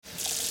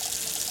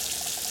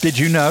Did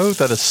you know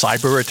that a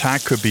cyber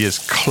attack could be as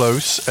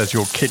close as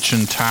your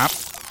kitchen tap?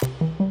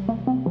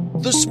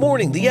 This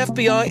morning, the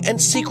FBI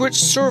and Secret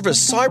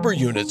Service cyber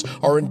units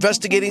are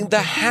investigating the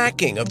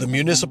hacking of the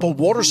municipal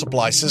water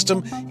supply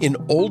system in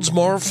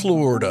Oldsmar,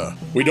 Florida.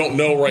 We don't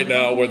know right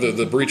now whether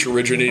the breach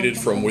originated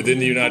from within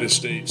the United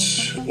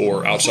States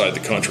or outside the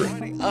country.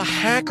 A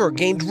hacker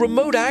gained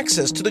remote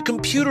access to the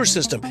computer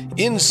system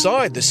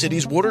inside the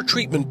city's water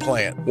treatment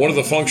plant. One of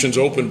the functions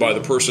opened by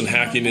the person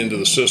hacking into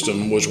the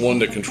system was one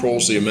that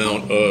controls the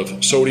amount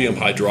of sodium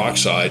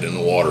hydroxide in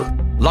the water.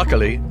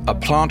 Luckily, a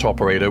plant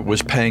operator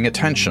was paying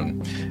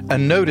attention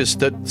and noticed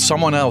that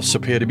someone else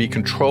appeared to be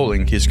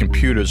controlling his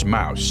computer's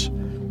mouse.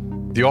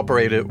 The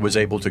operator was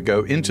able to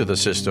go into the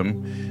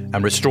system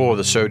and restore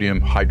the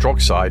sodium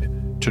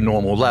hydroxide to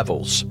normal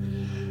levels.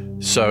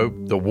 So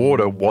the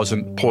water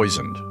wasn't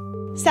poisoned.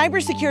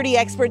 Cybersecurity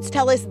experts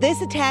tell us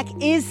this attack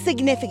is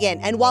significant,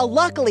 and while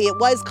luckily it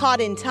was caught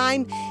in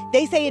time,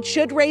 they say it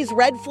should raise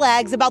red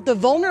flags about the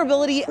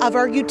vulnerability of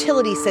our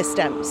utility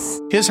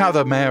systems. Here's how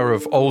the mayor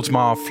of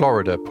Oldsmar,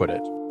 Florida put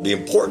it. The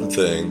important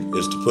thing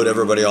is to put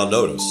everybody on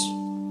notice,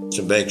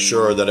 to make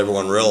sure that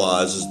everyone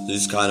realizes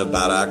these kind of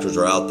bad actors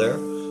are out there,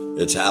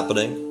 it's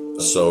happening,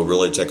 so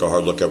really take a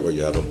hard look at what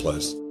you have in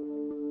place.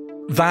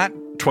 That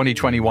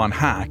 2021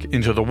 hack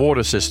into the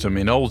water system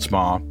in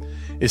Oldsmar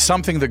is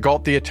something that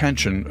got the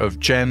attention of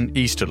Jen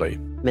Easterly.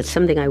 It's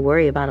something I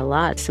worry about a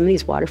lot. Some of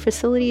these water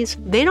facilities,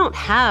 they don't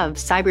have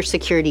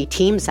cybersecurity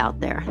teams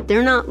out there.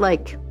 They're not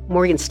like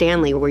Morgan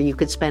Stanley, where you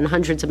could spend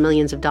hundreds of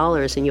millions of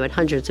dollars and you had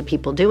hundreds of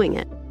people doing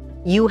it.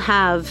 You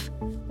have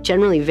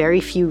generally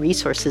very few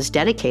resources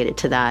dedicated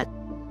to that.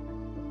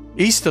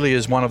 Easterly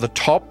is one of the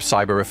top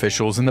cyber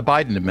officials in the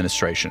Biden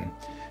administration.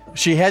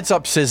 She heads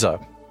up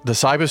CISA, the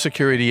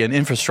Cybersecurity and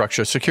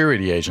Infrastructure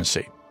Security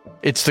Agency.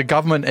 It's the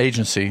government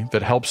agency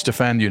that helps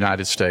defend the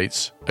United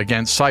States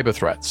against cyber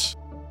threats.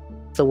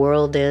 The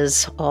world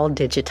is all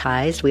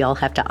digitized. We all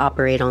have to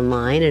operate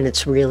online, and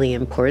it's really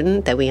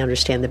important that we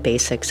understand the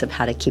basics of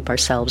how to keep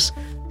ourselves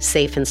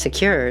safe and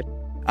secure.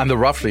 And the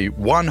roughly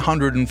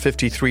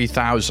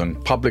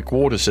 153,000 public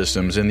water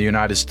systems in the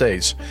United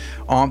States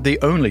aren't the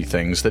only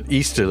things that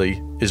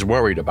Easterly is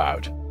worried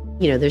about.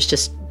 There's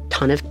just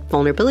ton of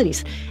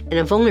vulnerabilities. And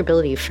a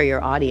vulnerability for your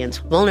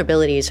audience,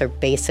 vulnerabilities are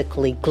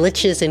basically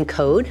glitches in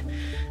code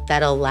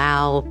that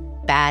allow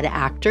bad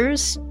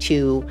actors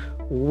to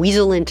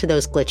weasel into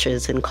those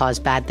glitches and cause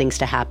bad things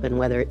to happen,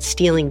 whether it's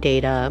stealing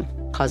data,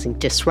 causing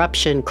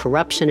disruption,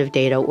 corruption of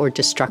data, or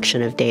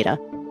destruction of data.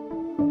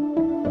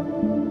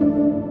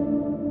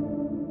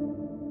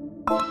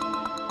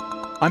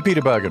 I'm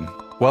Peter Bergen.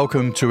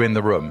 Welcome to In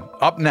the Room.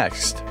 Up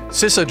next,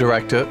 CISA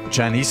Director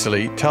Jen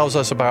Easterly tells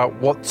us about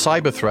what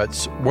cyber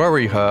threats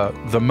worry her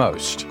the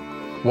most,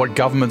 what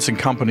governments and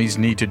companies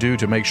need to do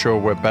to make sure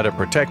we're better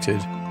protected,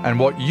 and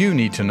what you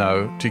need to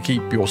know to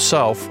keep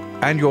yourself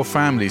and your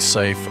family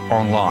safe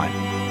online.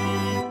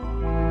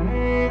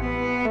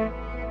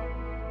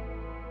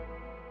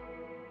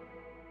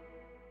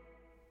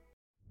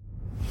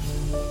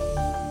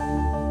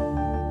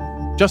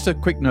 Just a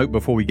quick note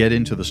before we get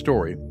into the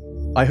story.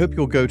 I hope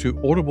you'll go to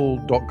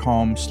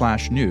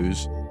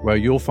audible.com/news, where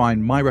you'll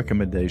find my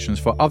recommendations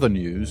for other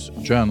news,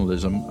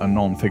 journalism, and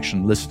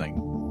nonfiction listening.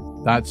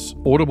 That's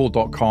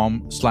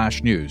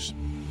audible.com/news.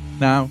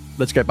 Now,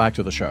 let's get back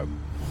to the show.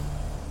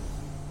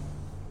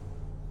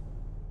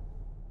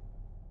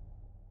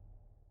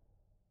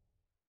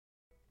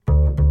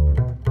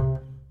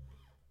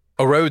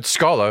 A Rhodes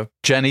Scholar,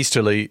 Jen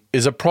Easterly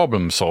is a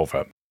problem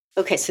solver.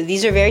 Okay, so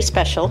these are very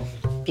special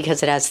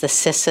because it has the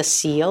CISA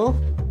seal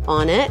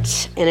on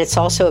it, and it's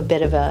also a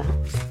bit of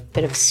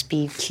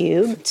speed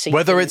cube. So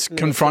whether it's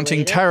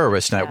confronting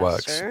terrorist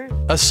networks,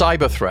 a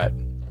cyber threat,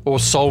 or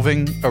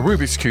solving a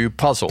Rubik's Cube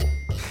puzzle.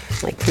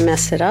 Like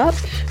mess it up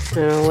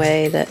in a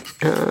way that,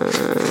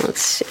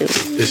 let's see.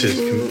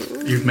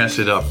 You've messed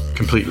it up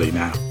completely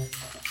now.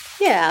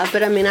 Yeah,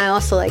 but I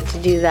also like to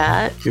do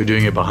that. You're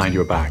doing it behind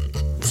your back.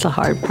 It's the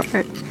hard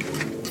part.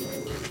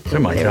 Oh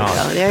my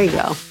God. There you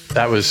go.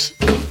 That was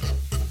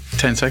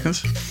 10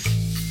 seconds?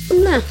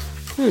 Nah, I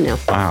don't know.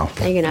 Wow.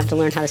 Now you're going to have to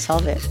learn how to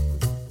solve it.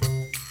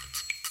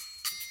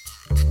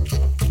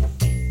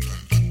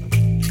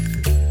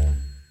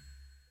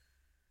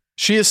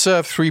 She has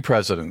served 3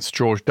 presidents,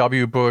 George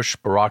W. Bush,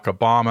 Barack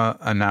Obama,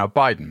 and now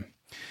Biden,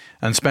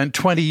 and spent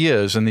 20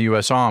 years in the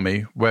U.S.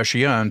 Army, where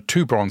she earned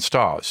 2 Bronze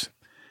Stars.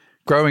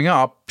 Growing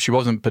up, she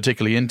wasn't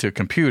particularly into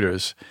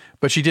computers,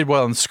 but she did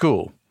well in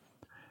school.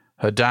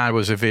 Her dad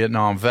was a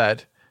Vietnam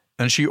vet,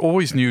 and she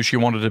always knew she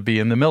wanted to be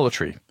in the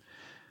military.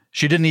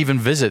 She didn't even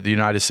visit the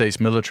United States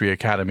Military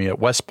Academy at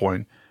West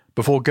Point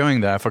before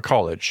going there for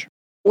college.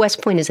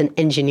 West Point is an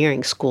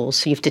engineering school,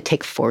 so you have to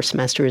take 4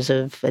 semesters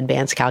of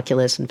advanced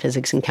calculus and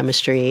physics and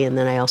chemistry, and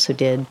then I also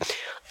did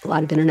a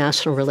lot of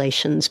international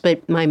relations.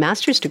 But my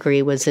master's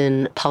degree was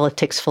in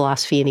politics,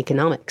 philosophy, and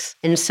economics.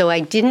 And so I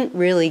didn't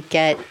really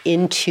get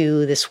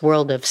into this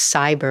world of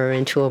cyber,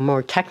 into a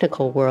more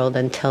technical world,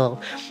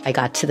 until I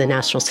got to the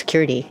National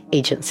Security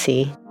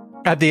Agency.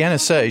 At the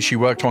NSA, she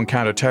worked on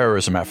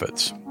counterterrorism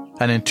efforts.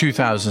 And in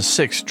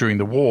 2006, during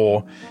the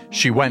war,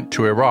 she went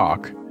to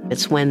Iraq.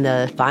 It's when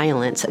the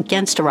violence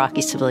against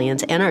Iraqi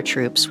civilians and our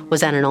troops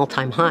was at an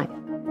all-time high.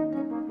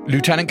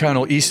 Lieutenant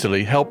Colonel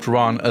Easterly helped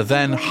run a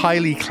then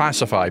highly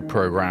classified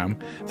program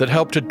that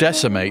helped to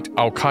decimate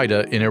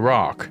al-Qaeda in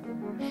Iraq.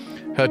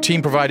 Her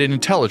team provided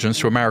intelligence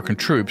to American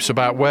troops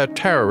about where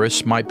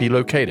terrorists might be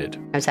located.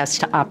 I was asked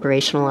to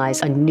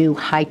operationalize a new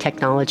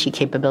high-technology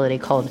capability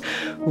called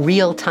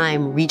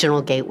Real-Time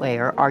Regional Gateway,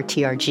 or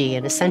RTRG.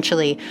 And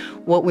essentially,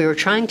 what we were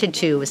trying to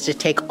do was to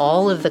take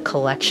all of the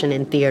collection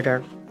in theater,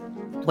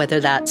 whether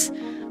that's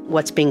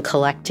what's being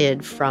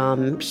collected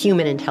from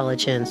human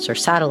intelligence or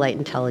satellite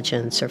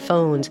intelligence or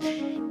phones,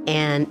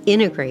 and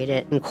integrate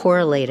it and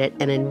correlate it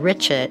and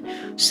enrich it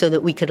so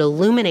that we could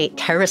illuminate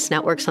terrorist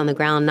networks on the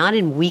ground, not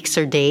in weeks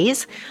or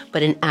days,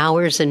 but in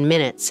hours and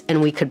minutes.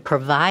 And we could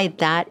provide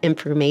that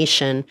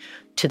information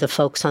to the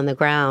folks on the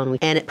ground.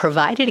 And it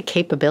provided a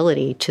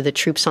capability to the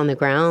troops on the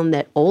ground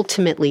that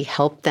ultimately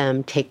helped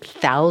them take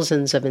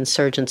thousands of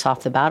insurgents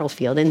off the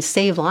battlefield and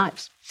save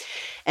lives.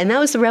 And that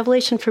was the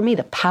revelation for me,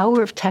 the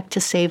power of tech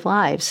to save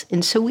lives.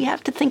 And so we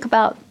have to think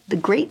about the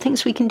great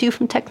things we can do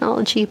from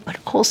technology, but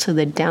also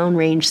the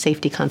downrange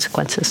safety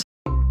consequences.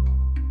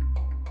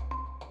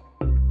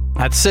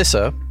 At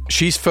CISA,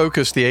 she's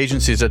focused the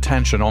agency's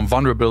attention on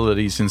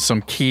vulnerabilities in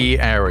some key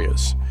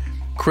areas: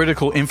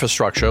 critical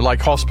infrastructure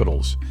like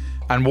hospitals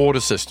and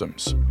water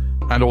systems,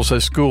 and also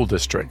school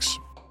districts.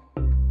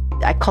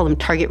 I call them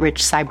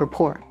target-rich cyber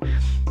poor.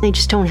 They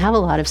just don't have a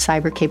lot of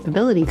cyber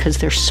capability because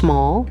they're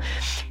small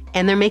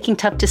and they're making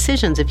tough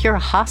decisions. If you're a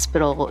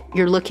hospital,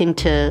 you're looking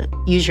to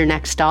use your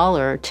next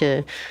dollar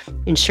to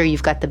ensure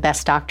you've got the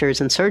best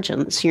doctors and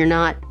surgeons. You're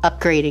not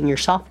upgrading your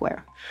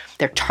software.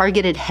 They're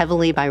targeted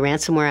heavily by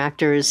ransomware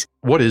actors.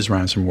 What is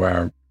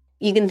ransomware?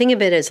 You can think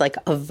of it as like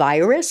a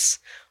virus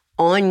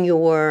on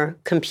your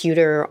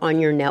computer, on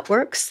your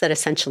networks, that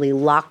essentially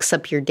locks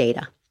up your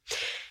data.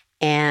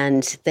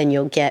 And then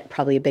you'll get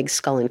probably a big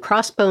skull and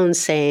crossbones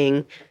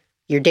saying,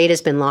 your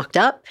data's been locked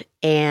up,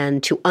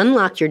 and to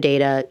unlock your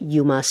data,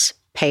 you must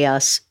pay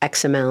us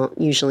X amount,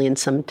 usually in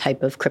some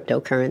type of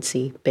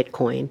cryptocurrency,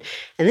 Bitcoin.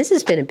 And this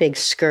has been a big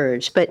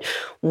scourge. But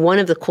one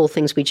of the cool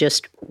things we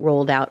just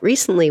rolled out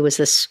recently was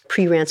this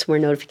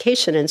pre-ransomware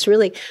notification. And it's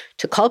really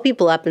to call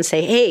people up and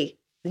say, hey,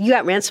 you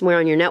got ransomware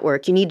on your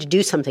network. You need to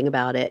do something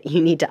about it.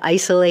 You need to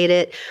isolate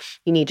it.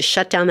 You need to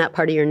shut down that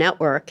part of your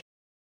network.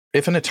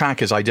 If an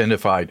attack is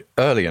identified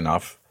early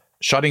enough,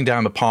 shutting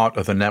down the part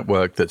of the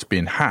network that's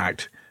been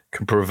hacked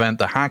can prevent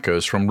the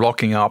hackers from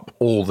locking up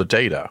all the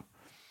data.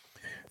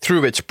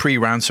 Through its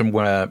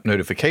pre-ransomware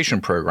notification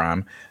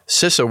program,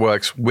 CISA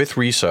works with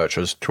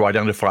researchers to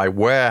identify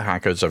where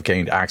hackers have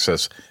gained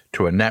access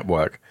to a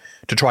network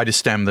to try to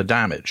stem the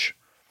damage.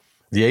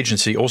 The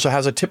agency also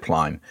has a tip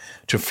line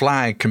to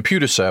flag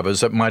computer servers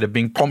that might have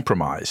been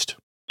compromised.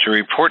 To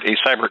report a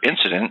cyber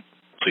incident,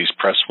 please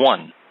press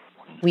 1.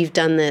 We've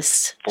done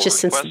this just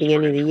since the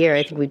beginning of the year.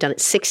 I think we've done it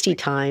 60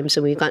 times,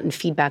 and we've gotten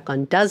feedback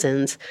on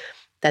dozens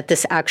that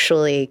this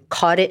actually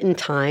caught it in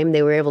time.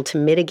 They were able to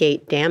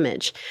mitigate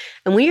damage.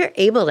 And we are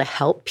able to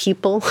help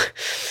people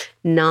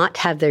not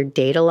have their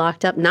data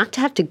locked up, not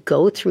to have to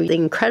go through the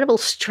incredible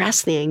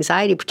stress, the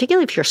anxiety,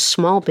 particularly if you're a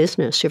small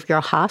business, if you're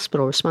a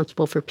hospital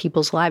responsible for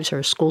people's lives or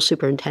a school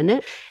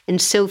superintendent.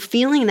 And so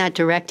feeling that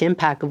direct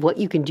impact of what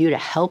you can do to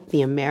help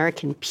the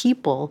American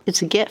people,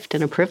 it's a gift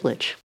and a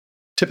privilege.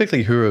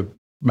 Typically, who are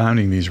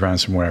mounting these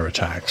ransomware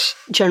attacks?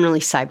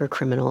 Generally, cyber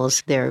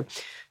criminals. They're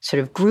sort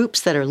of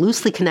groups that are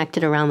loosely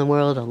connected around the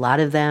world. A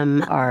lot of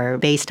them are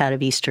based out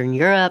of Eastern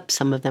Europe.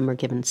 Some of them are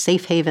given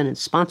safe haven and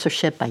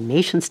sponsorship by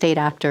nation-state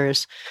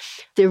actors.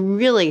 They're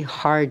really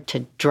hard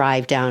to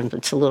drive down.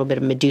 It's a little bit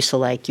of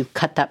Medusa-like. You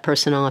cut that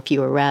person off,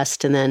 you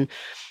arrest, and then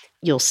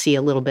you'll see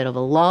a little bit of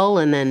a lull,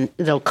 and then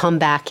they'll come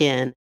back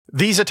in.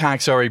 These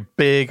attacks are a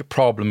big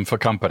problem for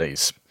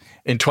companies.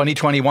 In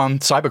 2021,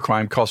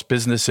 cybercrime cost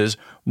businesses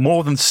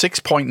more than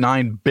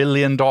 $6.9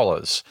 billion.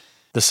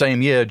 The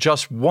same year,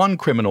 just one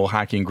criminal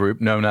hacking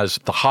group known as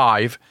The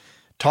Hive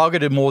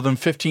targeted more than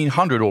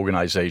 1,500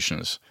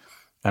 organizations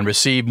and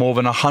received more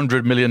than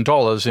 $100 million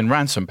in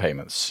ransom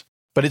payments.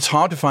 But it's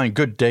hard to find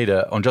good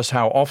data on just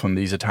how often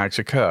these attacks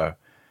occur,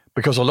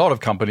 because a lot of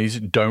companies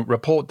don't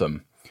report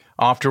them.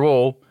 After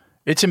all,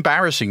 it's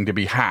embarrassing to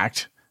be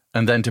hacked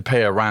and then to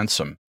pay a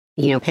ransom.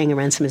 Paying a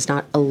ransom is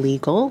not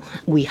illegal.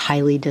 We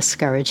highly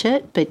discourage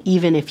it. But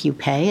even if you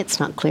pay, it's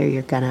not clear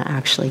you're going to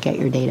actually get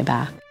your data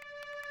back.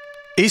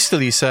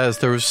 Easterly says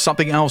there is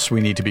something else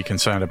we need to be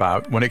concerned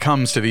about when it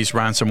comes to these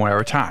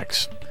ransomware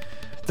attacks.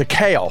 The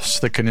chaos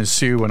that can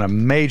ensue when a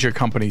major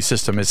company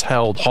system is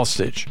held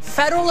hostage.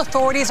 Federal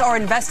authorities are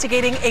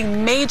investigating a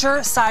major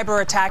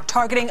cyber attack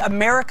targeting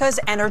America's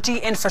energy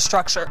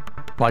infrastructure.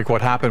 Like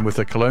what happened with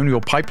the Colonial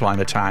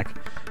Pipeline attack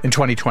in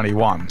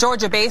 2021.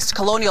 Georgia-based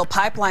Colonial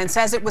Pipeline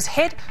says it was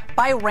hit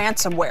by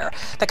ransomware.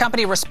 The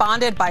company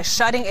responded by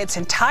shutting its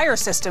entire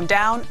system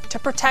down to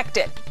protect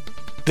it.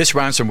 This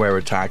ransomware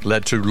attack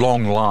led to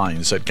long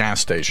lines at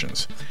gas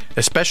stations,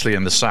 especially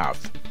in the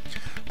South.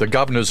 The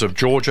governors of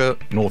Georgia,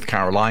 North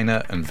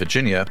Carolina, and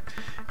Virginia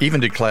even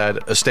declared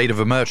a state of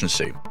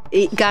emergency.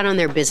 It got on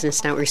their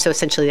business network, so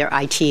essentially their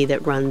IT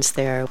that runs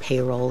their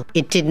payroll.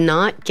 It did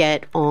not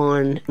get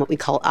on what we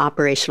call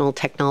operational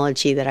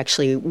technology that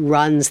actually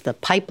runs the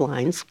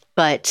pipelines,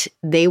 but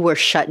they were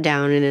shut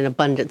down in an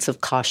abundance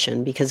of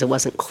caution because it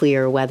wasn't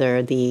clear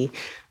whether the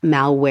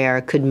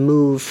malware could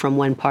move from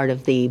one part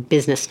of the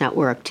business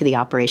network to the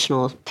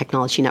operational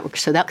technology network.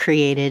 So that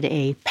created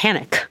a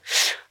panic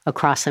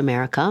across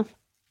America.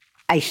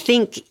 I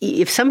think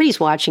if somebody's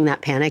watching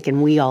that panic,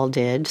 and we all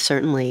did,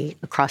 certainly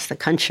across the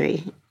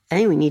country, I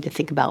think we need to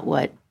think about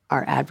what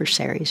our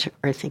adversaries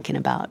are thinking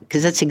about,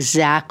 because that's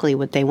exactly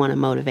what they want to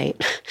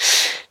motivate.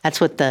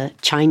 That's what the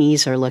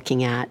Chinese are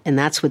looking at, and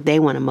that's what they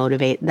want to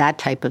motivate, that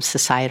type of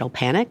societal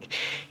panic.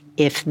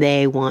 If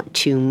they want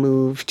to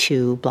move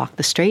to block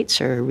the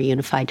straits or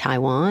reunify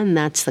Taiwan,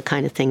 that's the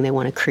kind of thing they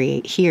want to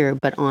create here,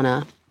 but on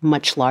a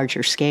much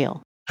larger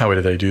scale. How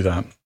do they do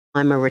that?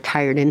 I'm a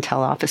retired intel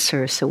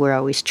officer, so we're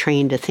always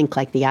trained to think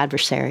like the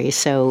adversary.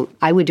 So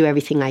I would do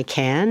everything I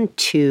can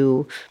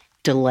to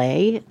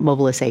delay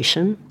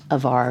mobilization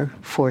of our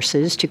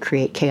forces to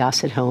create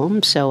chaos at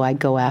home. So I'd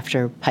go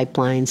after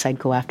pipelines, I'd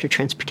go after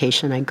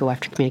transportation, I'd go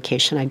after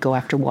communication, I'd go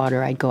after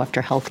water, I'd go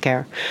after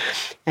healthcare.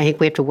 I think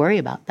we have to worry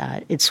about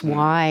that. It's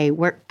why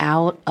we're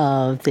out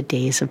of the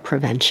days of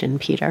prevention,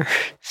 Peter.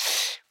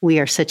 We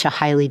are such a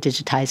highly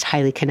digitized,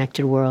 highly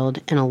connected world,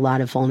 and a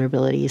lot of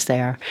vulnerabilities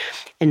there.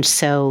 And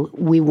so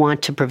we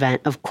want to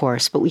prevent, of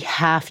course, but we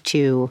have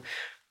to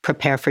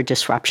prepare for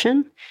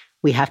disruption.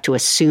 We have to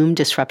assume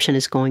disruption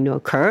is going to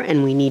occur,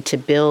 and we need to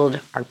build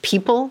our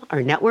people,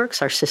 our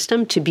networks, our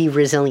system to be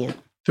resilient.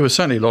 There was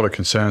certainly a lot of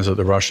concerns that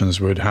the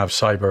Russians would have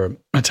cyber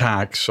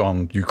attacks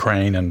on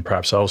Ukraine and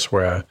perhaps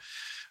elsewhere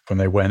when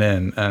they went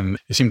in. And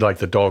it seemed like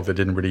the dog that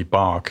didn't really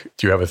bark.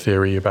 Do you have a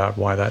theory about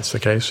why that's the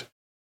case?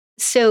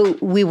 So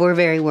we were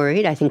very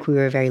worried. I think we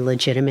were very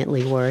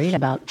legitimately worried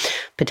about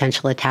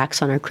potential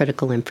attacks on our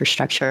critical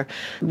infrastructure.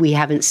 We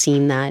haven't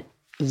seen that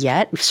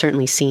yet. We've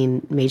certainly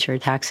seen major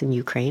attacks in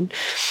Ukraine.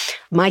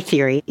 My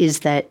theory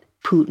is that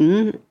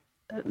Putin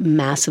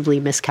massively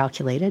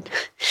miscalculated.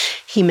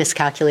 He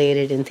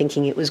miscalculated in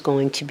thinking it was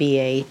going to be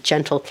a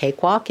gentle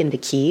cakewalk into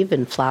Kyiv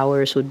and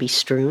flowers would be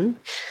strewn.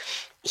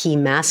 He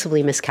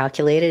massively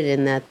miscalculated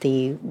in that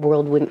the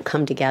world wouldn't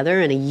come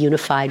together in a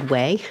unified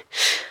way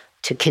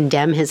to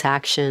condemn his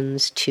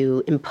actions,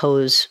 to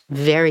impose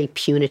very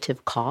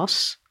punitive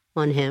costs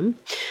on him.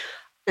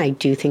 I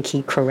do think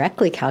he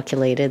correctly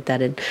calculated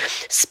that a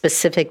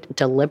specific,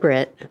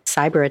 deliberate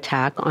cyber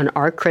attack on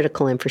our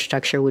critical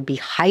infrastructure would be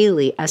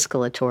highly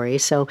escalatory.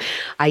 So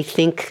I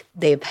think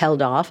they've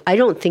held off. I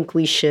don't think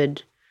we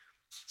should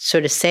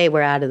sort of say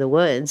we're out of the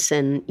woods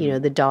and,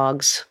 the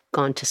dog's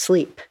gone to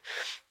sleep.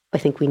 I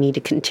think we need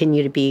to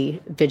continue to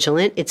be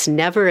vigilant. It's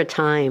never a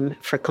time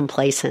for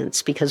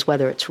complacence because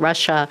whether it's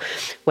Russia,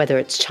 whether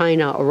it's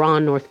China,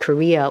 Iran, North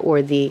Korea,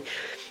 or the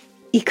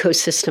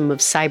ecosystem of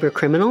cyber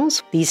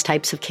criminals, these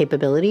types of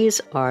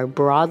capabilities are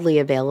broadly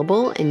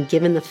available. And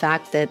given the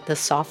fact that the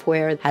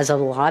software has a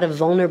lot of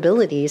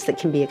vulnerabilities that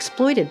can be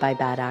exploited by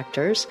bad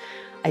actors,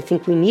 I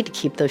think we need to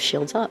keep those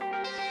shields up.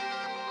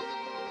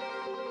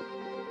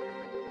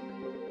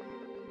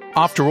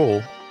 After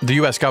all, the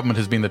US government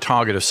has been the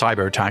target of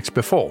cyber attacks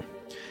before.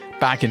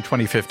 Back in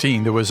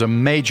 2015, there was a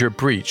major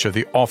breach of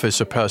the Office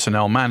of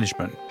Personnel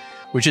Management,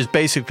 which is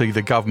basically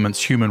the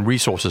government's human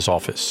resources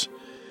office.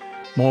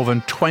 More than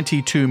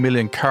 22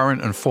 million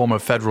current and former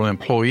federal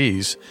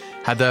employees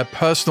had their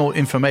personal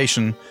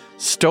information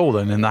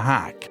stolen in the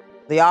hack.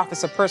 The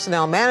Office of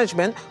Personnel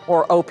Management,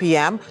 or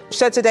OPM,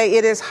 said today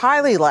it is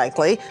highly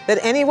likely that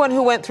anyone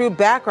who went through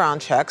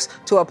background checks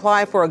to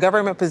apply for a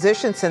government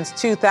position since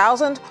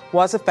 2000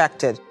 was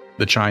affected.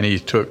 The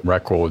Chinese took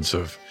records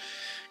of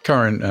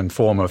current and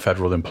former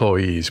federal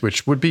employees,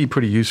 which would be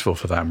pretty useful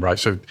for them, right?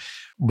 So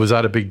was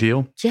that a big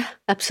deal? Yeah,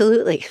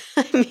 absolutely.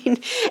 I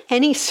mean,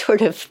 any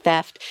sort of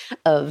theft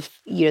of,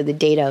 the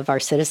data of our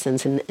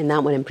citizens, and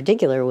that one in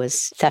particular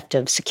was theft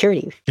of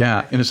security.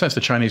 Yeah, in a sense,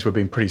 the Chinese were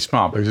being pretty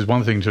smart because it's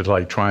one thing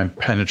to try and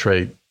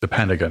penetrate the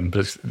Pentagon,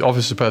 but the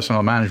Office of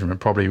Personnel Management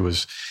probably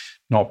was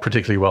not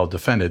particularly well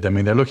defended. I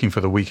mean, they're looking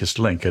for the weakest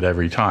link at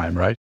every time,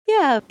 right?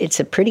 Yeah, it's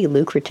a pretty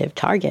lucrative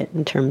target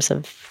in terms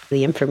of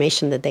the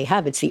information that they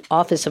have. It's the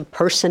Office of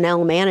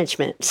Personnel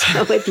Management.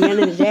 So at the end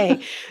of the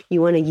day,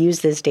 you want to use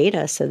this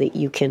data so that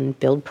you can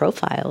build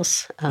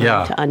profiles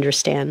to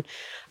understand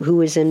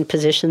who is in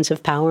positions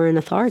of power and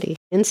authority.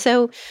 And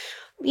so,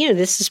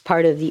 this is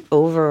part of the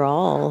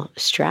overall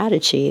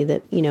strategy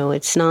that,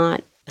 it's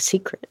not a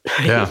secret.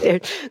 Right? Yeah. They're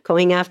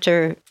going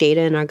after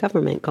data in our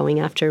government, going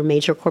after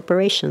major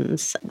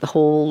corporations, the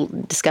whole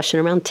discussion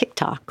around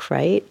TikTok,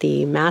 right?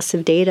 The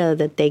massive data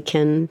that they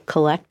can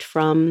collect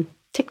from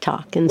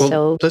TikTok. And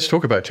so let's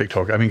talk about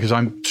TikTok. I mean, because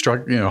I'm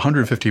struck,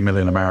 150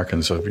 million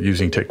Americans are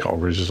using TikTok,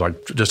 which is like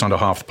just under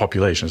half the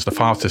population. It's the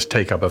fastest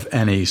take up of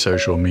any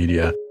social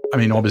media. I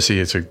mean, obviously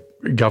it's a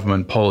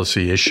government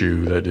policy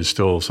issue that is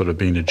still sort of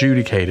being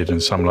adjudicated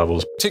in some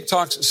levels.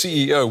 TikTok's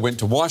CEO went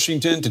to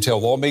Washington to tell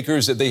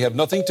lawmakers that they have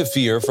nothing to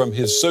fear from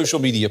his social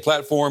media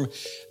platform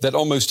that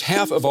almost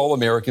half of all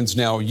Americans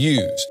now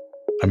use.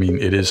 I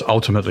mean, it is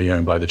ultimately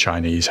owned by the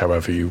Chinese,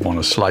 however you want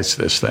to slice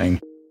this thing.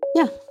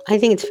 Yeah, I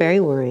think it's very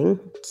worrying.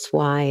 It's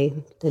why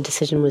the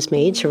decision was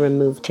made to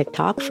remove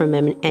TikTok from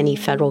any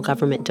federal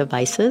government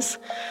devices.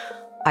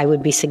 I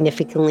would be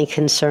significantly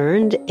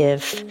concerned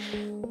if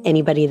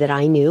anybody that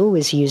I knew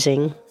was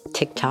using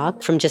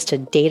TikTok from just a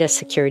data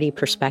security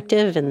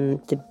perspective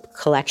and the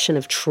collection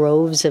of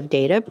troves of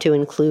data to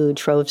include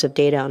troves of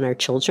data on our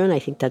children. I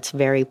think that's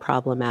very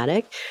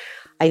problematic.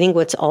 I think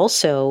what's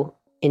also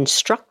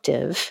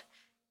instructive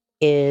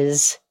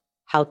is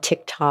how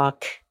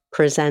TikTok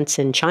presents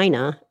in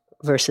China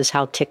versus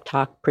how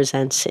TikTok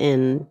presents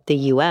in the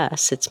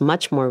US. It's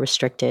much more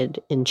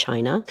restricted in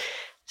China.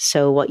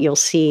 So what you'll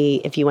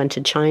see if you went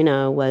to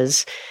China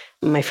was,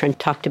 my friend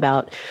talked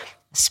about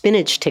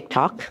spinach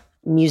TikTok,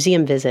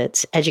 museum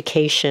visits,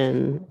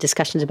 education,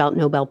 discussions about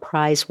Nobel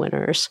Prize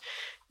winners.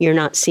 You're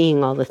not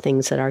seeing all the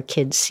things that our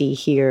kids see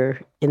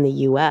here in the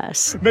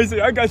US.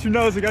 Basically, I got your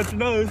nose. I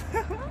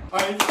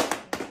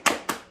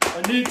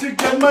need to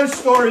get my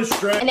story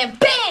straight. And then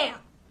bam!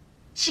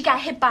 She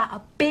got hit by a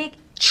big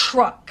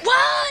truck.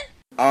 What?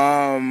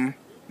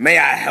 May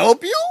I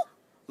help you?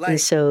 And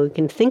so you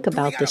can think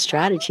about the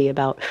strategy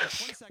about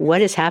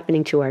what is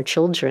happening to our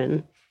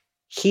children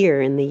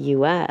here in the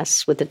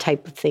US with the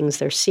type of things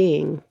they're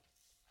seeing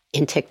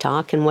in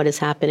TikTok and what is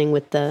happening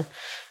with the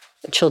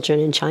children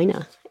in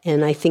China.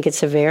 And I think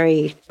it's a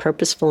very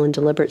purposeful and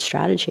deliberate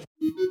strategy.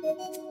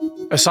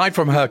 Aside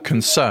from her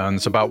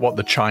concerns about what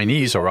the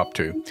Chinese are up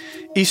to,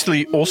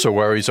 Easterly also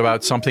worries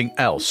about something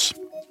else,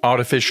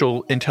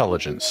 artificial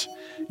intelligence.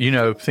 You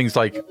know, things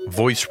like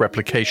voice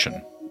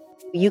replication.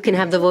 You can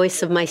have the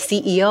voice of my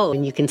CEO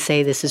and you can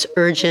say, this is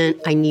urgent.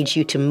 I need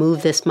you to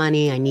move this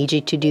money. I need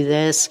you to do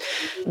this.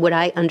 What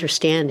I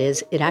understand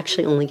is it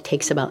actually only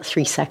takes about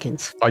 3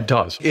 seconds. It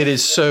does. It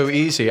is so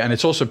easy. And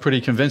it's also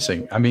pretty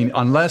convincing. I mean,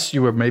 unless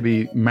you were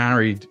maybe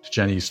married to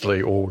Jen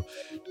Easterly, or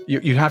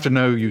you have to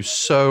know you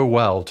so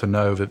well to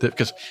know that,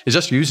 because it's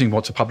just using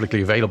what's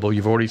publicly available,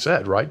 you've already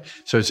said, right?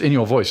 So it's in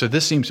your voice. So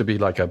this seems to be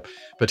like a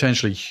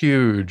potentially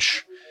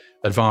huge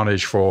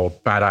advantage for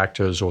bad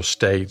actors or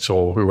states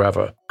or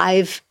whoever.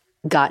 I've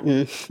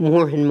gotten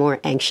more and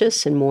more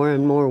anxious and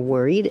more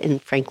worried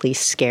and frankly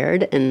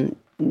scared. And,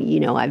 you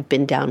know, I've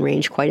been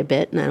downrange quite a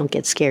bit and I don't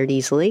get scared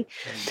easily,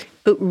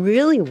 but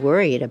really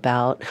worried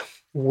about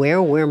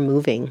where we're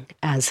moving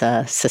as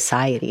a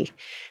society.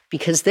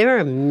 Because there are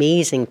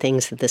amazing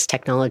things that this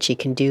technology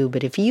can do.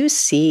 But if you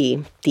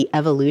see the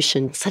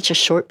evolution in such a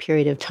short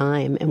period of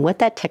time and what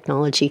that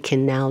technology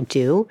can now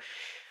do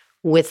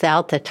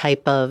without the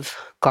type of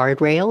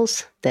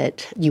guardrails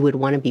that you would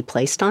want to be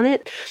placed on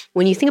it.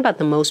 When you think about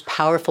the most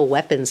powerful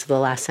weapons of the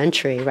last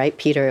century, right,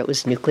 Peter, it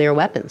was nuclear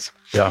weapons.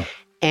 Yeah.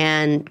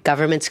 And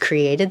governments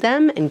created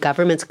them and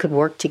governments could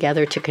work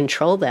together to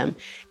control them.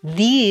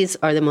 These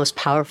are the most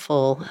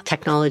powerful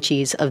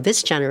technologies of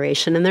this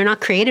generation, and they're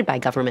not created by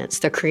governments.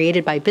 They're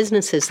created by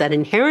businesses that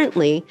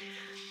inherently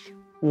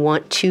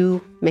want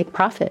to make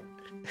profit.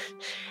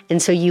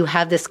 And so you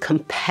have this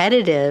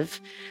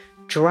competitive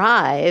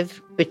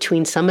drive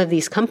between some of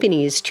these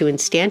companies to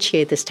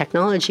instantiate this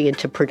technology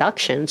into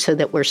production so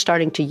that we're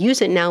starting to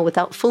use it now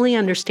without fully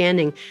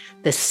understanding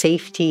the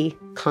safety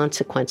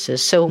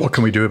consequences. So what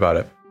can we do about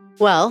it?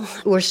 Well,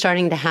 we're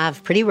starting to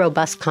have pretty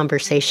robust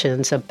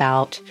conversations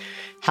about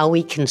how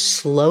we can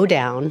slow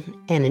down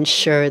and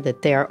ensure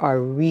that there are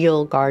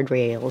real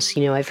guardrails.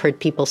 You know, I've heard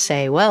people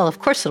say, well, of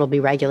course it'll be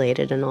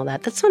regulated and all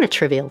that. That's not a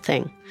trivial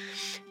thing.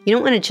 You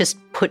don't want to just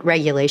put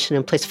regulation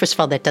in place. First of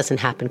all, that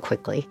doesn't happen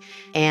quickly.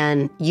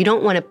 And you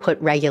don't want to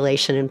put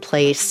regulation in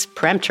place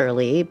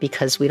peremptorily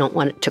because we don't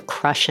want it to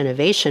crush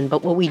innovation.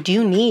 But what we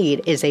do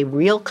need is a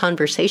real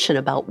conversation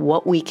about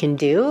what we can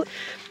do,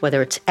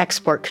 whether it's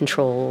export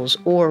controls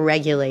or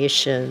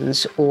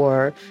regulations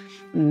or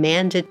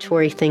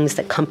mandatory things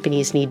that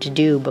companies need to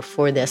do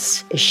before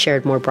this is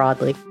shared more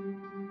broadly.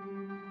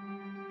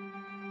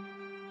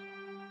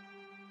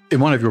 In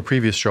one of your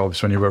previous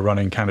jobs, when you were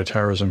running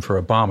counterterrorism for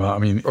Obama, I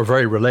mean, a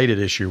very related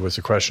issue was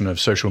the question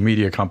of social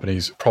media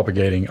companies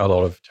propagating a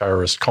lot of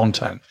terrorist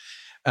content.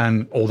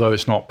 And although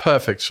it's not a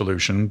perfect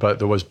solution, but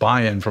there was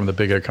buy-in from the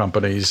bigger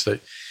companies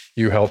that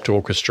you helped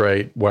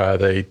orchestrate where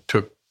they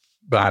took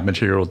bad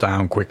material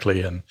down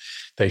quickly and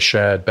they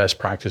shared best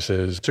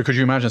practices. So could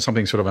you imagine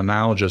something sort of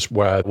analogous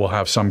where we'll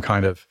have some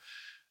kind of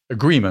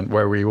agreement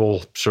where we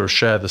all sort of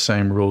share the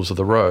same rules of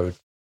the road?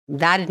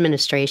 That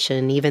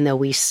administration, even though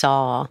we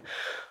saw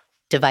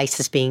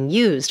devices being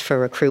used for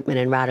recruitment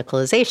and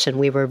radicalization,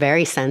 we were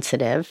very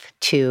sensitive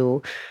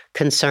to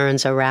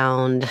concerns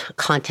around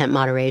content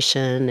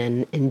moderation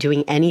and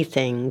doing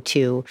anything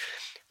to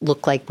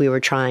look like we were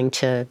trying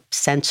to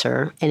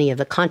censor any of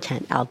the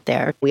content out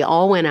there. We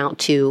all went out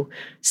to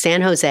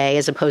San Jose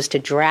as opposed to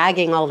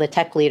dragging all the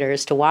tech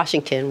leaders to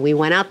Washington. We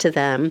went out to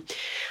them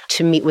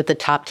to meet with the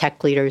top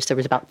tech leaders. There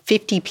was about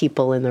 50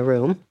 people in the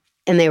room.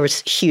 And there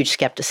was huge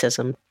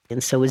skepticism.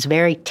 And so it was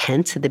very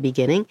tense at the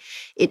beginning.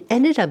 It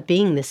ended up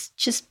being this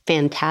just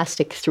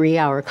fantastic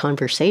 3-hour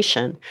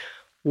conversation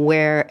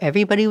where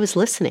everybody was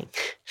listening.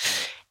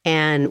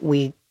 And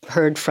we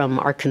heard from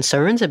our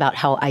concerns about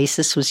how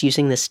ISIS was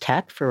using this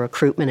tech for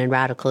recruitment and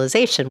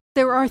radicalization.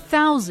 There are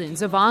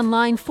thousands of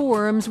online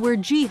forums where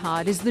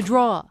jihad is the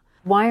draw.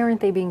 Why aren't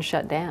they being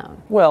shut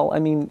down? Well, I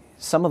mean,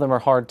 some of them are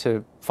hard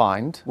to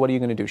find. What are you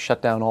going to do,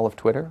 shut down all of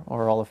Twitter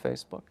or all of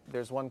Facebook?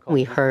 There's one called...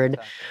 We heard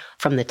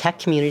from the tech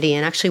community,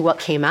 and actually what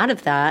came out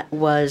of that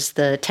was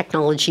the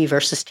technology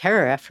versus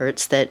terror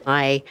efforts that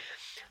I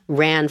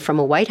ran from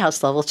a White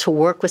House level to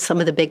work with some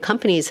of the big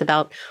companies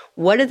about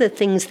what are the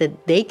things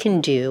that they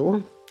can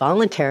do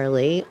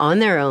voluntarily on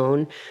their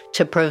own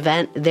to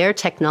prevent their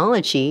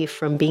technology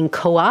from being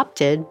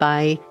co-opted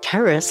by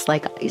terrorists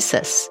like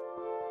ISIS.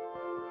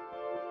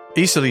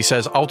 Easterly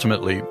says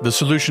ultimately the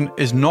solution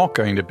is not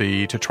going to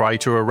be to try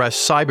to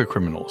arrest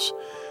cybercriminals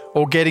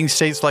or getting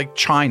states like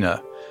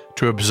China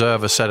to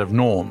observe a set of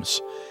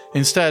norms.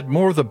 Instead,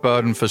 more of the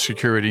burden for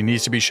security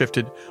needs to be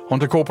shifted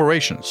onto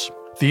corporations.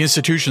 The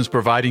institutions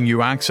providing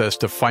you access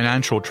to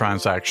financial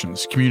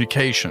transactions,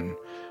 communication,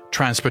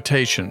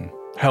 transportation,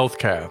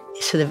 healthcare.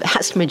 So the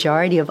vast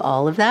majority of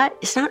all of that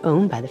is not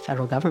owned by the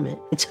federal government.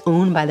 It's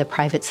owned by the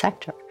private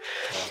sector.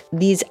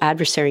 These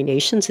adversary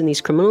nations and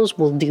these criminals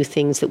will do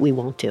things that we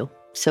won't do.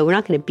 So we're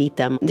not going to beat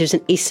them. There's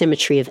an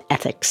asymmetry of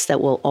ethics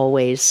that will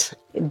always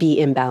be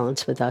in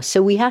balance with us.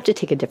 So we have to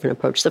take a different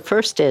approach. The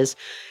first is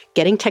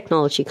getting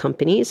technology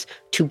companies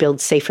to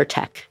build safer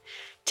tech,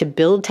 to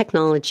build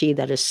technology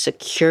that is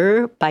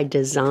secure by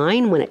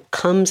design when it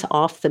comes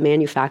off the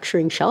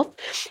manufacturing shelf.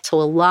 So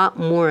a lot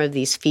more of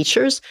these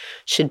features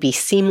should be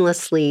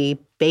seamlessly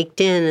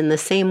baked in the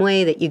same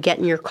way that you get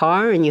in your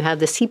car and you have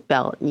the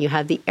seatbelt and you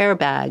have the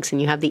airbags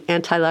and you have the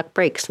anti-lock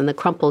brakes and the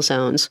crumple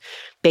zones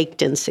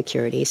baked in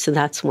security. So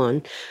that's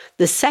one.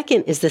 The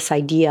second is this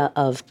idea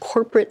of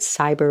corporate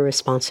cyber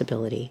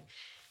responsibility.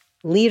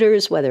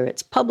 Leaders, whether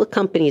it's public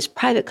companies,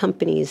 private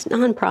companies,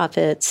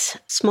 nonprofits,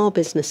 small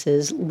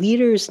businesses,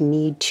 leaders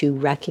need to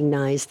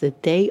recognize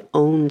that they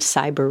own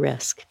cyber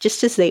risk,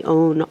 just as they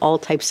own all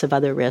types of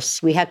other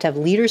risks. We have to have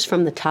leaders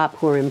from the top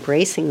who are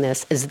embracing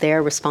this as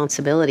their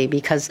responsibility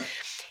because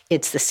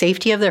it's the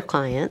safety of their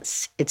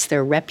clients, it's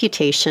their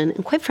reputation,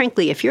 and quite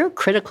frankly, if you're a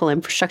critical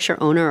infrastructure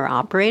owner or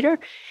operator,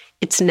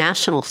 it's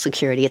national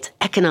security, it's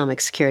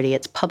economic security,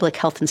 it's public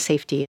health and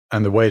safety.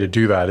 And the way to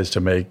do that is to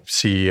make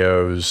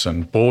CEOs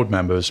and board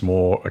members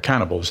more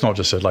accountable. It's not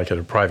just like at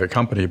a private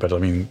company, but I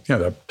mean,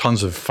 there are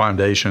tons of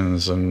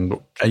foundations and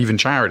even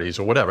charities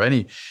or whatever.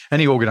 Any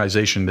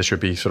organization, this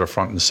should be sort of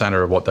front and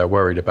center of what they're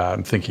worried about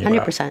and thinking 100%,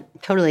 about. 100%.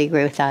 Totally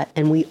agree with that.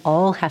 And we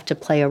all have to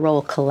play a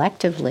role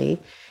collectively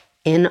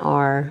in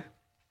our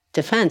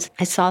defense.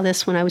 I saw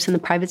this when I was in the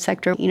private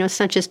sector. It's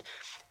not just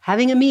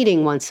having a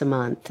meeting once a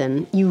month.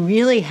 And you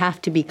really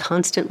have to be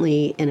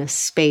constantly in a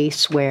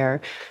space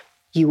where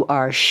you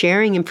are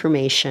sharing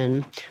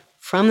information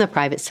from the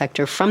private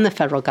sector, from the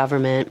federal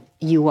government.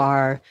 You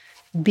are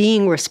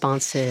being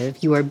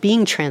responsive. You are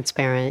being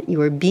transparent.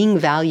 You are being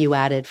value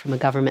added from a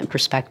government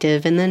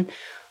perspective. And then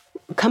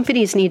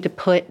companies need to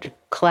put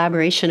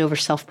collaboration over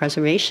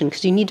self-preservation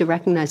because you need to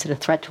recognize that a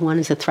threat to one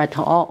is a threat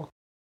to all.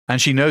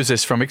 And she knows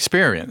this from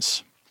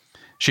experience.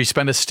 She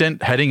spent a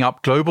stint heading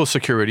up global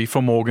security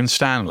for Morgan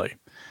Stanley,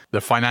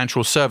 the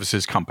financial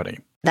services company.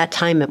 That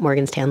time at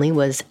Morgan Stanley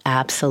was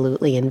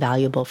absolutely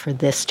invaluable for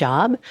this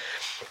job.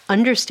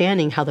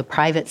 Understanding how the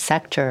private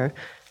sector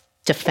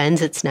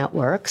defends its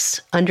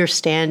networks,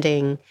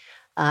 understanding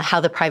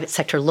how the private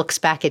sector looks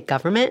back at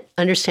government,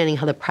 understanding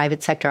how the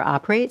private sector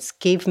operates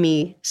gave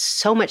me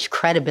so much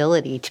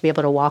credibility to be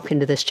able to walk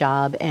into this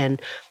job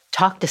and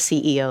talk to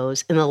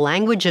CEOs in the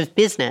language of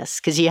business,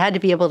 because you had to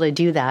be able to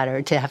do that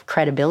or to have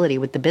credibility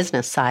with the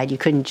business side. You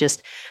couldn't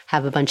just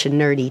have a bunch of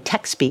nerdy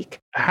tech speak.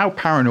 How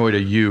paranoid are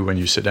you when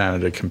you sit down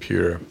at a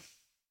computer?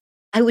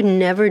 I would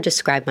never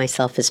describe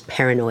myself as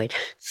paranoid.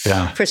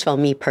 Yeah. First of all,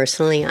 me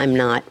personally, I'm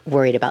not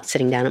worried about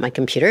sitting down at my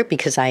computer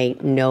because I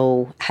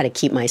know how to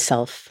keep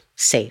myself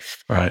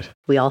safe. Right.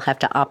 We all have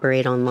to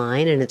operate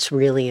online, and it's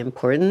really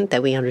important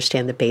that we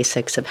understand the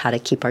basics of how to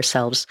keep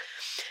ourselves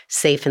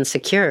safe and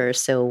secure.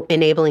 So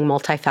enabling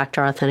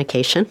multi-factor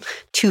authentication,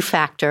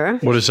 two-factor.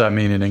 What does that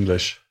mean in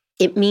English?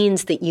 It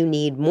means that you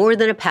need more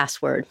than a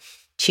password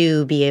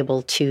to be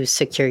able to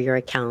secure your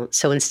account.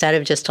 So instead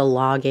of just a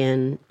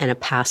login and a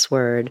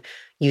password,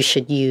 you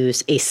should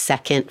use a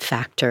second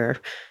factor,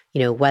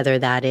 whether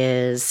that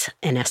is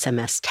an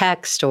SMS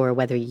text or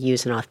whether you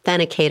use an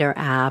authenticator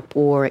app,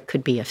 or it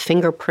could be a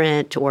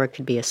fingerprint, or it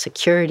could be a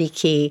security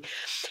key.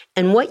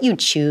 And what you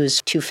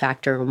choose,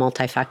 two-factor or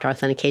multi-factor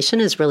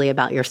authentication, is really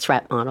about your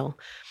threat model.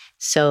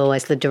 So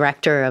as the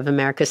director of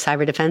America's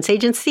Cyber Defense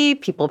Agency,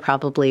 people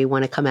probably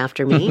want to come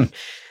after me.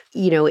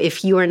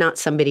 If you are not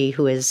somebody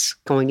who is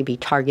going to be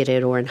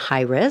targeted or in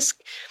high risk,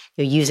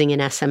 using an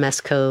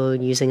SMS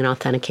code, using an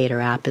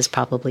authenticator app is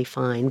probably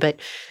fine. But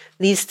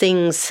these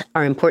things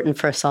are important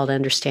for us all to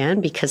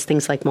understand because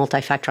things like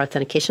multi-factor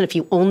authentication, if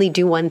you only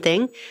do one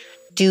thing,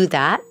 do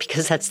that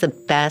because that's the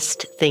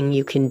best thing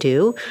you can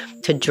do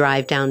to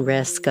drive down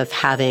risk of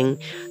having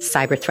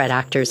cyber threat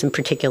actors, in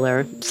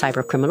particular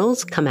cyber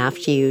criminals, come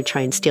after you,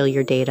 try and steal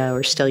your data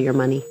or steal your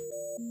money.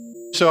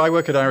 So I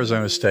work at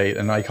Arizona State,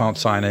 and I can't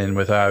sign in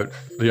without,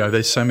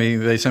 they send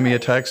me a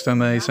text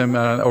and they send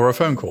or a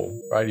phone call,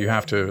 right? You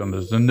have to,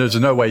 and there's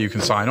no way you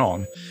can sign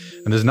on,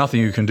 and there's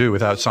nothing you can do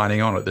without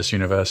signing on at this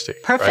university.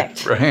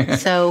 Perfect. Right?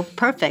 So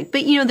perfect.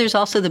 But there's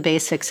also the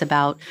basics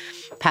about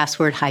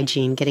password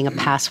hygiene, getting a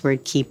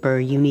password keeper,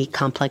 unique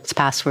complex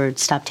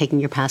passwords, stop taking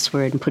your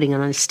password and putting it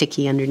on a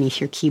sticky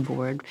underneath your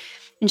keyboard.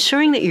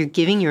 Ensuring that you're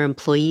giving your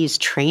employees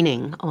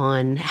training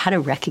on how to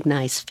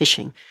recognize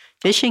phishing.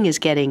 Phishing is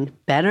getting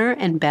better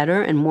and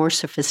better and more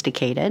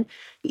sophisticated.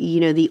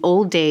 The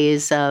old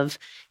days of,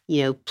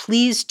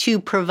 please to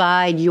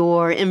provide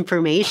your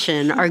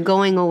information are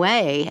going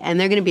away, and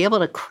they're going to be able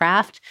to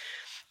craft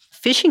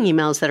phishing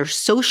emails that are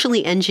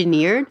socially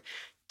engineered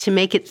to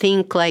make it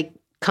think like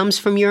comes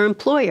from your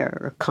employer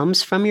or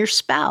comes from your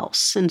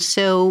spouse. And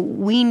so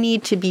we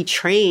need to be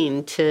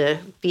trained to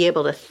be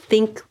able to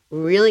think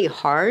really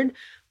hard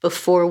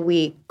before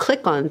we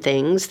click on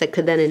things that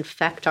could then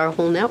infect our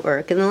whole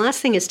network. And the last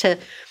thing is to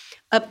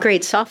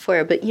upgrade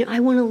software. But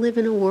I want to live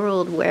in a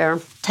world where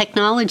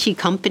technology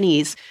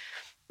companies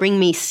bring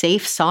me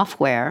safe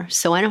software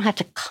so I don't have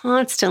to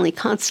constantly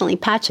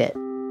patch it.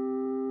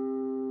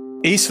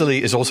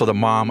 Easterly is also the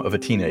mom of a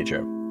teenager,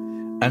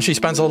 and she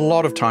spends a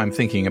lot of time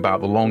thinking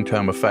about the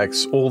long-term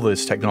effects all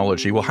this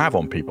technology will have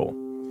on people.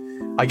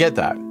 I get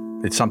that.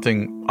 It's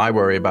something I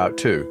worry about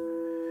too.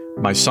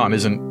 My son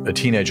isn't a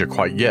teenager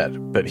quite yet,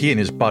 but he and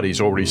his buddies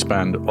already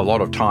spend a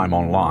lot of time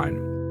online.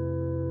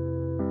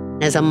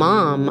 As a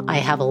mom, I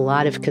have a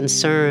lot of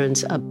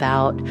concerns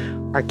about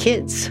our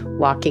kids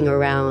walking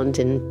around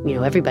and,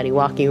 everybody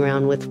walking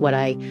around with what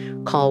I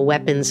call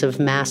weapons of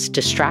mass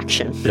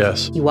distraction.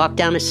 Yes. You walk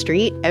down a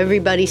street,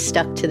 everybody's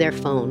stuck to their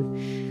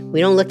phone. We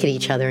don't look at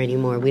each other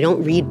anymore. We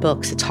don't read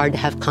books. It's hard to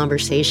have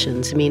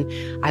conversations.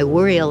 I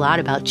worry a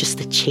lot about just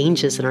the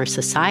changes in our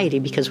society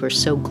because we're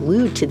so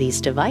glued to these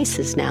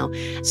devices now.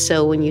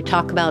 So when you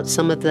talk about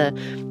some of the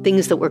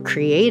things that were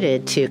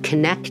created to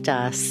connect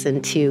us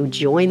and to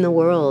join the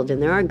world,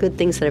 and there are good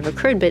things that have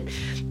occurred, but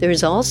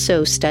there's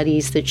also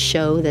studies that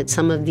show that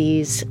some of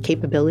these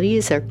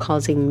capabilities are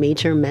causing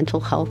major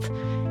mental health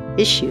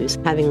issues.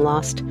 Having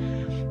lost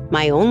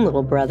my own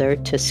little brother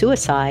to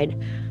suicide,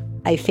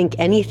 I think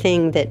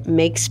anything that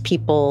makes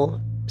people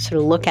sort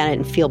of look at it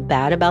and feel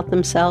bad about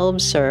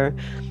themselves, or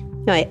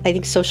I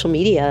think social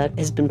media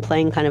has been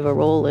playing kind of a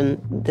role, and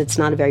that's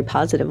not a very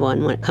positive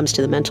one when it comes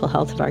to the mental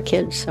health of our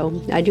kids.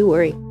 So I do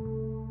worry.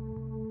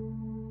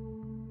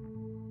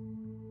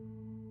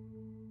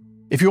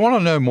 If you want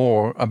to know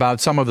more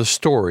about some of the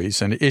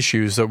stories and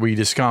issues that we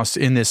discussed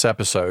in this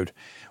episode,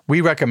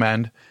 we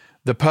recommend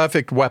The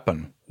Perfect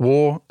Weapon: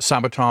 War,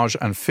 Sabotage,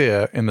 and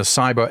Fear in the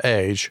Cyber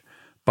Age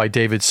by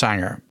David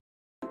Sanger.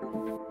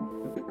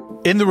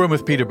 In the Room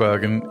with Peter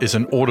Bergen is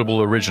an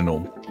Audible original,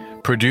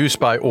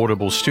 produced by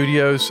Audible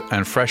Studios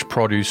and Fresh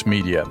Produce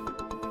Media.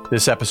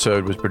 This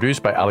episode was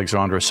produced by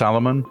Alexandra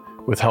Salomon,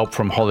 with help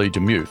from Holly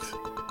DeMuth.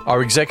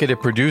 Our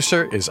executive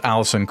producer is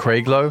Alison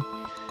Craiglow.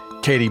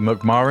 Katie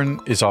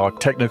McMurran is our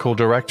technical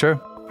director.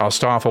 Our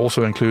staff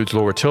also includes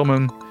Laura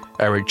Tillman,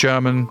 Eric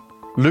German,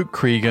 Luke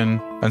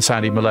Cregan, and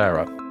Sandy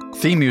Malera.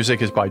 Theme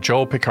music is by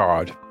Joel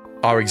Picard.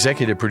 Our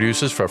executive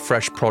producers for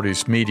Fresh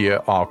Produce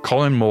Media are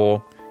Colin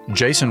Moore,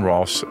 Jason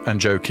Ross,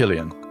 and Joe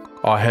Killian.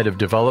 Our head of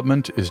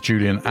development is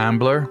Julian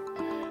Ambler.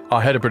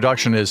 Our head of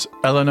production is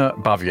Elena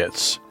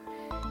Bavietz.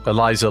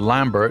 Eliza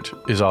Lambert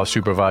is our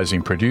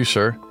supervising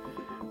producer.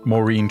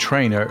 Maureen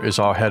Traynor is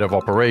our head of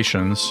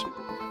operations.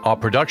 Our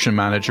production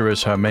manager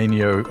is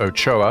Hermenio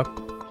Ochoa.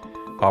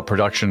 Our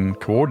production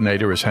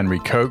coordinator is Henry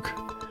Koch.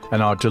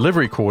 And our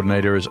delivery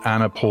coordinator is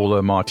Ana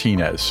Paula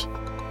Martinez.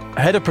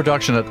 Head of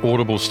production at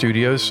Audible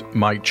Studios,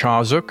 Mike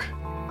Charzuk.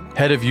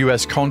 Head of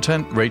U.S.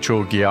 Content,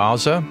 Rachel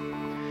Giaza.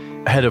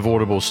 Head of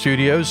Audible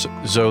Studios,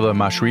 Zola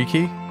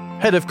Mashriki.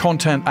 Head of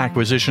Content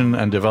Acquisition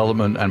and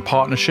Development and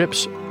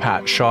Partnerships,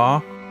 Pat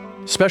Shah.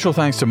 Special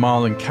thanks to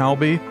Marlon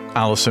Calby,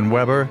 Allison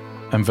Weber,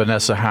 and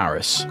Vanessa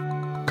Harris.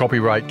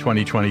 Copyright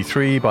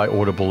 2023 by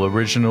Audible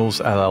Originals,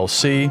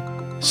 LLC.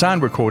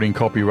 Sound recording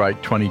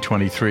copyright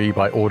 2023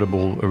 by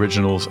Audible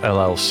Originals,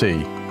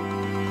 LLC.